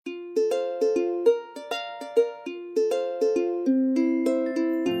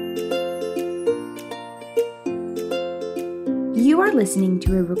You are listening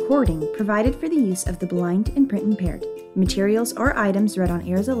to a recording provided for the use of the blind and print impaired. Materials or items read on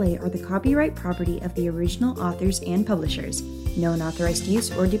Airs LA are the copyright property of the original authors and publishers. No unauthorized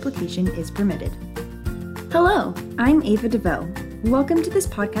use or duplication is permitted. Hello, I'm Ava DeVoe. Welcome to this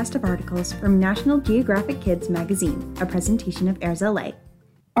podcast of articles from National Geographic Kids magazine, a presentation of Airs LA.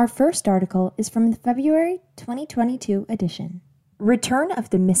 Our first article is from the February 2022 edition. Return of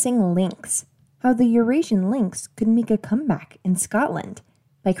the Missing Lynx. How the Eurasian Lynx could make a comeback in Scotland,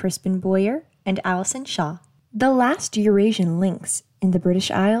 by Crispin Boyer and Alison Shaw. The last Eurasian lynx in the British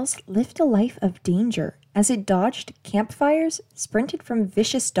Isles lived a life of danger as it dodged campfires, sprinted from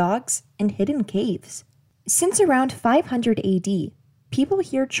vicious dogs, and hid in caves. Since around 500 AD, people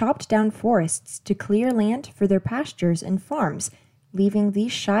here chopped down forests to clear land for their pastures and farms, leaving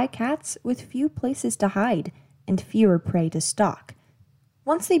these shy cats with few places to hide and fewer prey to stalk.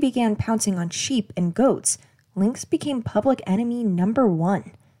 Once they began pouncing on sheep and goats, lynx became public enemy number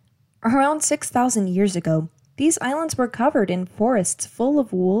one. Around 6,000 years ago, these islands were covered in forests full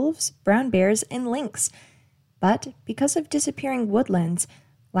of wolves, brown bears, and lynx. But because of disappearing woodlands,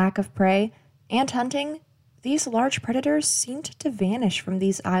 lack of prey, and hunting, these large predators seemed to vanish from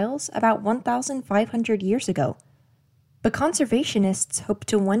these isles about 1,500 years ago. But conservationists hope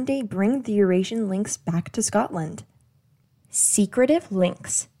to one day bring the Eurasian lynx back to Scotland. Secretive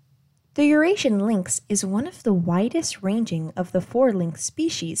lynx. The Eurasian lynx is one of the widest ranging of the four lynx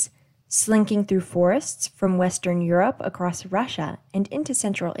species, slinking through forests from Western Europe across Russia and into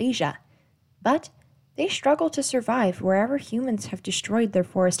Central Asia. But they struggle to survive wherever humans have destroyed their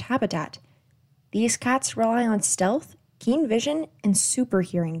forest habitat. These cats rely on stealth, keen vision, and super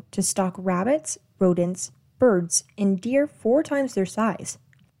hearing to stalk rabbits, rodents, birds, and deer 4 times their size.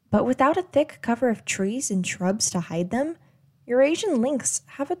 But without a thick cover of trees and shrubs to hide them, Eurasian lynx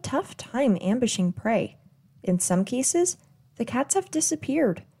have a tough time ambushing prey. In some cases, the cats have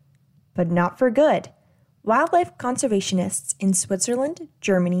disappeared. But not for good. Wildlife conservationists in Switzerland,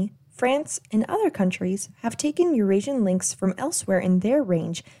 Germany, France, and other countries have taken Eurasian lynx from elsewhere in their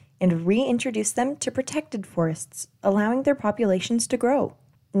range and reintroduced them to protected forests, allowing their populations to grow.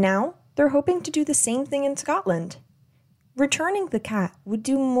 Now, they're hoping to do the same thing in Scotland. Returning the cat would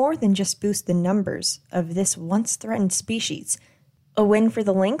do more than just boost the numbers of this once-threatened species. A win for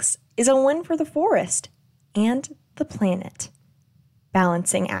the lynx is a win for the forest and the planet.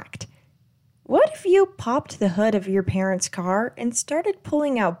 Balancing act. What if you popped the hood of your parents' car and started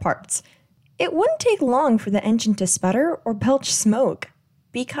pulling out parts? It wouldn't take long for the engine to sputter or belch smoke,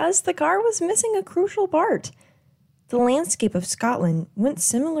 because the car was missing a crucial part. The landscape of Scotland went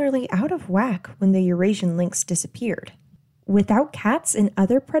similarly out of whack when the Eurasian lynx disappeared. Without cats and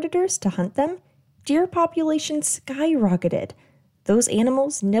other predators to hunt them, deer populations skyrocketed. Those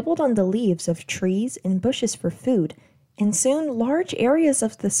animals nibbled on the leaves of trees and bushes for food, and soon large areas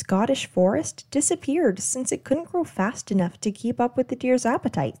of the Scottish forest disappeared since it couldn't grow fast enough to keep up with the deer's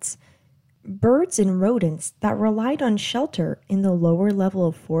appetites. Birds and rodents that relied on shelter in the lower level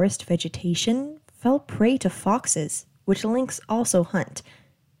of forest vegetation fell prey to foxes, which lynx also hunt.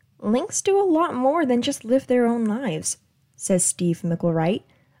 Lynx do a lot more than just live their own lives, says Steve McElwright,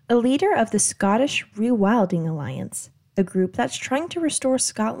 a leader of the Scottish Rewilding Alliance, a group that's trying to restore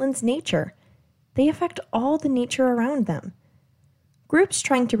Scotland's nature. They affect all the nature around them. Groups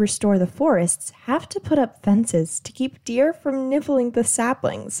trying to restore the forests have to put up fences to keep deer from nibbling the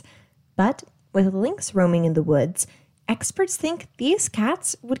saplings. But with lynx roaming in the woods, experts think these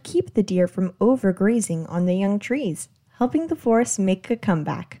cats would keep the deer from overgrazing on the young trees, helping the forest make a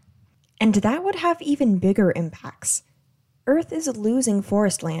comeback. And that would have even bigger impacts. Earth is losing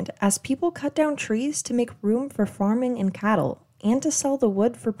forest land as people cut down trees to make room for farming and cattle, and to sell the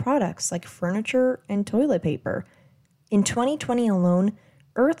wood for products like furniture and toilet paper. In 2020 alone,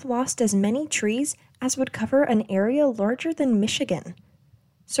 Earth lost as many trees as would cover an area larger than Michigan.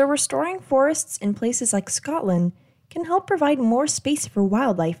 So restoring forests in places like Scotland can help provide more space for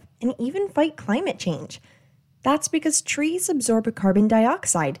wildlife and even fight climate change. That's because trees absorb carbon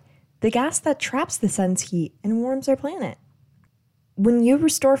dioxide, the gas that traps the sun's heat and warms our planet. When you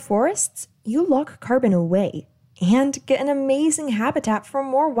restore forests, you lock carbon away and get an amazing habitat for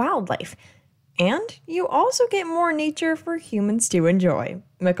more wildlife. And you also get more nature for humans to enjoy,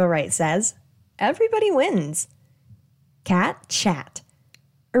 McElwright says. Everybody wins. Cat chat.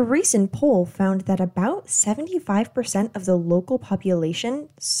 A recent poll found that about 75% of the local population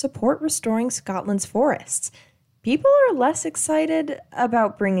support restoring Scotland's forests. People are less excited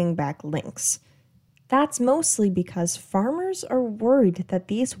about bringing back lynx. That's mostly because farmers are worried that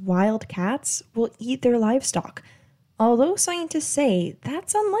these wild cats will eat their livestock. Although scientists say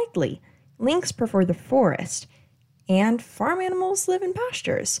that's unlikely. Lynx prefer the forest, and farm animals live in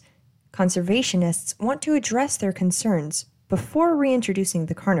pastures. Conservationists want to address their concerns before reintroducing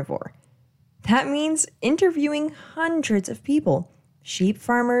the carnivore. That means interviewing hundreds of people: sheep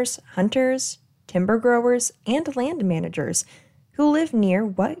farmers, hunters, timber growers, and land managers who live near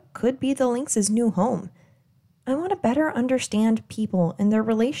what could be the lynx's new home. I want to better understand people and their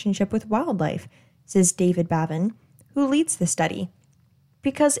relationship with wildlife, says David Bavin, who leads the study.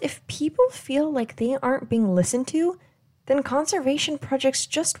 Because if people feel like they aren't being listened to, then conservation projects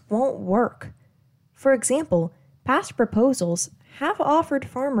just won't work. For example, past proposals have offered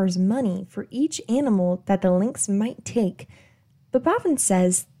farmers money for each animal that the lynx might take, but Bavin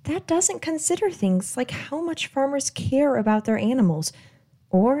says that doesn't consider things like how much farmers care about their animals,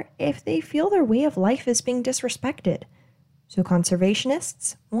 or if they feel their way of life is being disrespected. So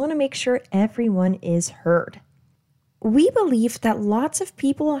conservationists want to make sure everyone is heard. We believe that lots of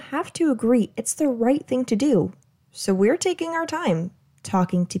people have to agree it's the right thing to do, so we're taking our time,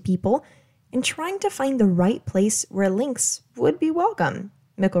 talking to people, and trying to find the right place where lynx would be welcome,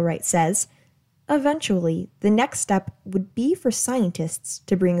 Micklewright says. Eventually, the next step would be for scientists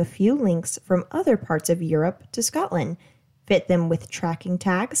to bring a few lynx from other parts of Europe to Scotland, fit them with tracking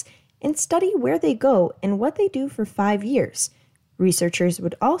tags, and study where they go and what they do for 5 years. Researchers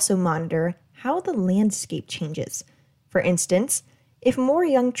would also monitor how the landscape changes. For instance, if more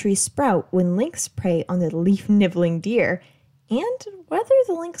young trees sprout when lynx prey on the leaf-nibbling deer, and whether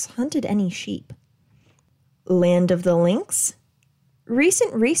the lynx hunted any sheep. Land of the lynx?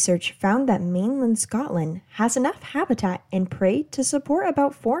 Recent research found that mainland Scotland has enough habitat and prey to support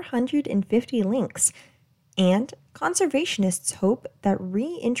about 450 lynx, and conservationists hope that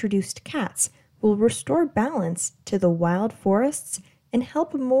reintroduced cats will restore balance to the wild forests and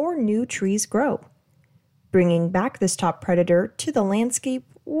help more new trees grow. Bringing back this top predator to the landscape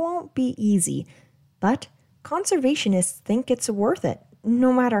won't be easy, but conservationists think it's worth it,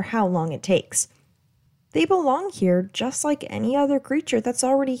 no matter how long it takes. They belong here just like any other creature that's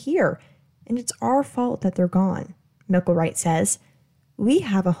already here, and it's our fault that they're gone, Micklewright says. We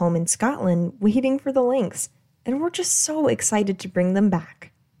have a home in Scotland waiting for the lynx, and we're just so excited to bring them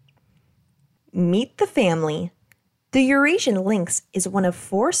back. Meet the family. The Eurasian lynx is one of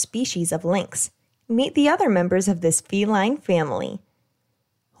 4 species of lynx. Meet the other members of this feline family.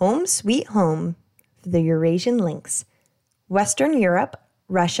 Home sweet home for the Eurasian lynx. Western Europe,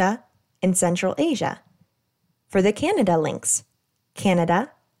 Russia, and Central Asia. For the Canada lynx,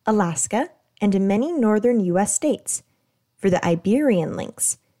 Canada, Alaska, and many northern U.S. states. For the Iberian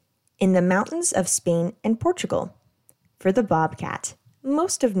lynx, in the mountains of Spain and Portugal. For the bobcat,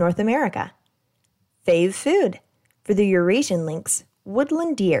 most of North America. Fave food. For the Eurasian lynx,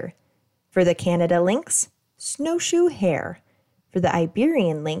 woodland deer. For the Canada lynx, snowshoe hare. For the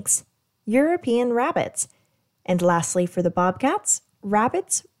Iberian lynx, European rabbits. And lastly, for the bobcats,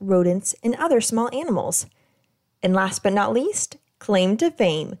 rabbits, rodents, and other small animals. And last but not least, claim to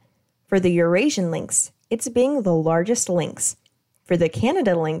fame. For the Eurasian lynx, it's being the largest lynx. For the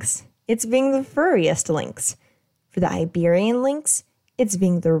Canada lynx, it's being the furriest lynx. For the Iberian lynx, it's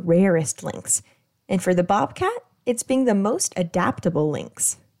being the rarest lynx. And for the bobcat, it's being the most adaptable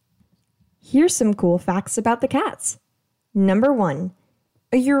lynx. Here's some cool facts about the cats. Number 1,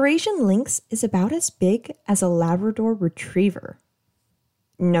 a Eurasian lynx is about as big as a Labrador retriever.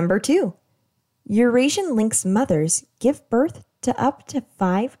 Number 2, Eurasian lynx mothers give birth to up to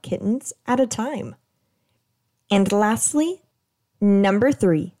 5 kittens at a time. And lastly, number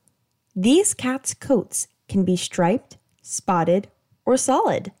 3, these cats' coats can be striped, spotted, or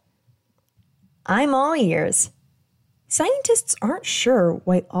solid. I'm all ears. Scientists aren't sure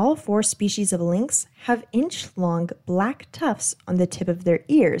why all 4 species of lynx have inch-long black tufts on the tip of their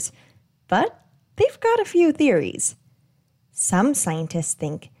ears, but they've got a few theories. Some scientists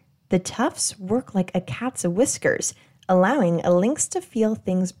think the tufts work like a cat's whiskers, allowing a lynx to feel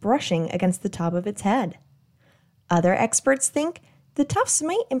things brushing against the top of its head. Other experts think the tufts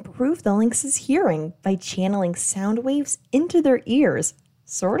might improve the lynx's hearing by channeling sound waves into their ears,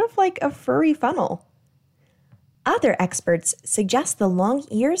 sort of like a furry funnel. Other experts suggest the long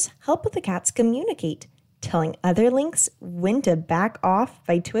ears help the cats communicate, telling other lynx when to back off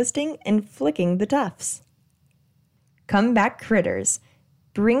by twisting and flicking the tufts. Comeback critters.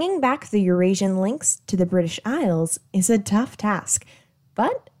 Bringing back the Eurasian lynx to the British Isles is a tough task,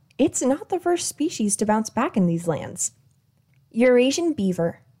 but it's not the first species to bounce back in these lands. Eurasian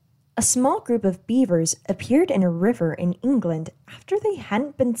beaver. A small group of beavers appeared in a river in England after they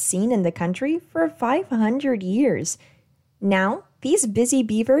hadn't been seen in the country for 500 years. Now, these busy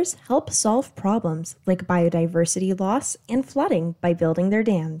beavers help solve problems like biodiversity loss and flooding by building their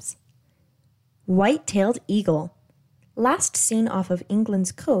dams. White-tailed eagle. Last seen off of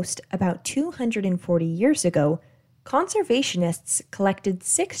England's coast about 240 years ago, conservationists collected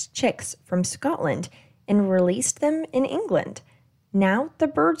 6 chicks from Scotland and released them in England. Now the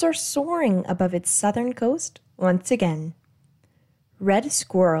birds are soaring above its southern coast once again. Red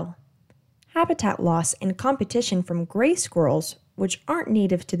squirrel. Habitat loss and competition from gray squirrels, which aren't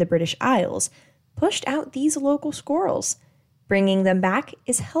native to the British Isles, pushed out these local squirrels. Bringing them back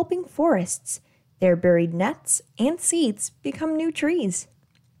is helping forests. Their buried nets and seeds become new trees.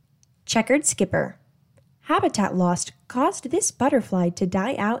 Checkered skipper. Habitat loss caused this butterfly to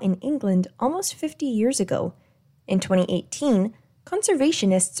die out in England almost 50 years ago. In 2018,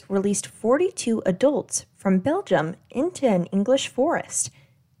 conservationists released 42 adults from Belgium into an English forest.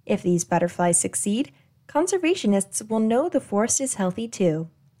 If these butterflies succeed, conservationists will know the forest is healthy too.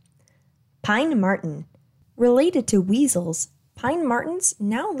 Pine marten. Related to weasels, pine martens,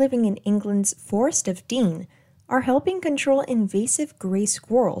 now living in England's Forest of Dean, are helping control invasive gray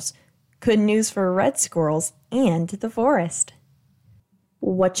squirrels. Good news for red squirrels and the forest.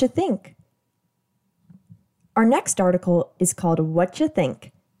 What you think? Our next article is called What You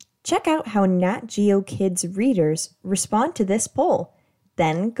Think. Check out how Nat Geo Kids readers respond to this poll.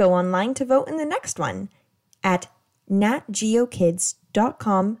 Then go online to vote in the next one at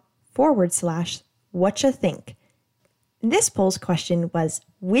natgeokids.com/whatchathink. This poll's question was,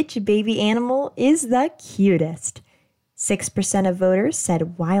 which baby animal is the cutest? 6% of voters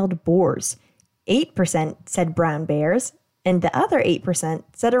said wild boars, 8% said brown bears, and the other 8%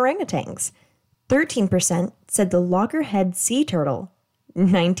 said orangutans. 13% said the loggerhead sea turtle,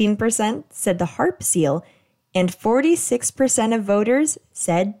 19% said the harp seal, and 46% of voters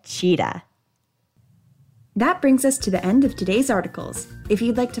said cheetah. That brings us to the end of today's articles. If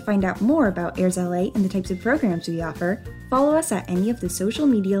you'd like to find out more about Airs LA and the types of programs we offer, follow us at any of the social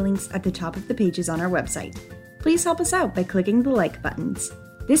media links at the top of the pages on our website. Please help us out by clicking the like buttons.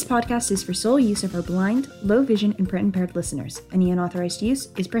 This podcast is for sole use of our blind, low vision, and print-impaired listeners. Any unauthorized use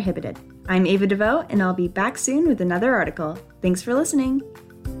is prohibited. I'm Ava DeVoe, and I'll be back soon with another article. Thanks for listening.